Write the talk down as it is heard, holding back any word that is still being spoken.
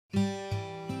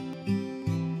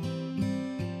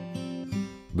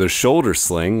The shoulder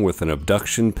sling with an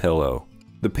abduction pillow.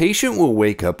 The patient will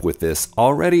wake up with this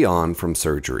already on from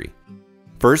surgery.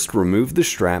 First, remove the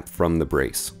strap from the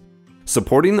brace.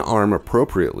 Supporting the arm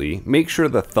appropriately, make sure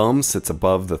the thumb sits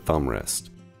above the thumb rest.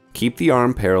 Keep the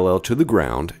arm parallel to the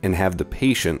ground and have the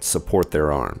patient support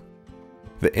their arm.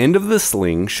 The end of the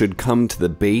sling should come to the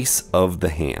base of the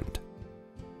hand.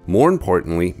 More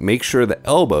importantly, make sure the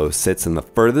elbow sits in the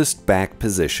furthest back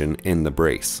position in the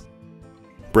brace.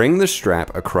 Bring the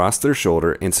strap across their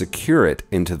shoulder and secure it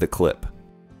into the clip.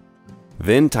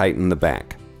 Then tighten the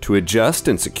back. To adjust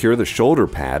and secure the shoulder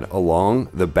pad along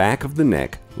the back of the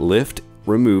neck, lift,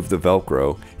 remove the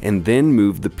Velcro, and then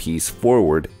move the piece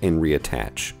forward and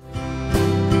reattach.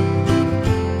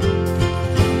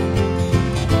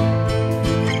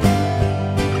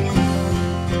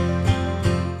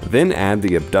 Then add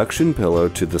the abduction pillow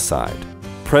to the side.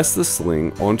 Press the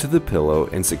sling onto the pillow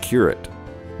and secure it.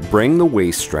 Bring the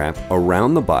waist strap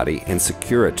around the body and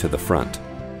secure it to the front.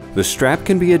 The strap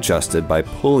can be adjusted by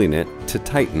pulling it to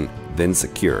tighten, then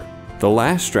secure. The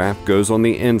last strap goes on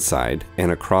the inside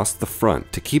and across the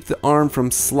front to keep the arm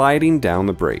from sliding down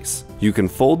the brace. You can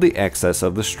fold the excess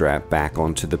of the strap back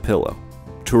onto the pillow.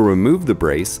 To remove the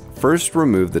brace, first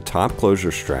remove the top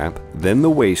closure strap, then the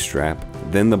waist strap,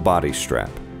 then the body strap.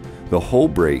 The whole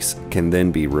brace can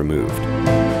then be removed.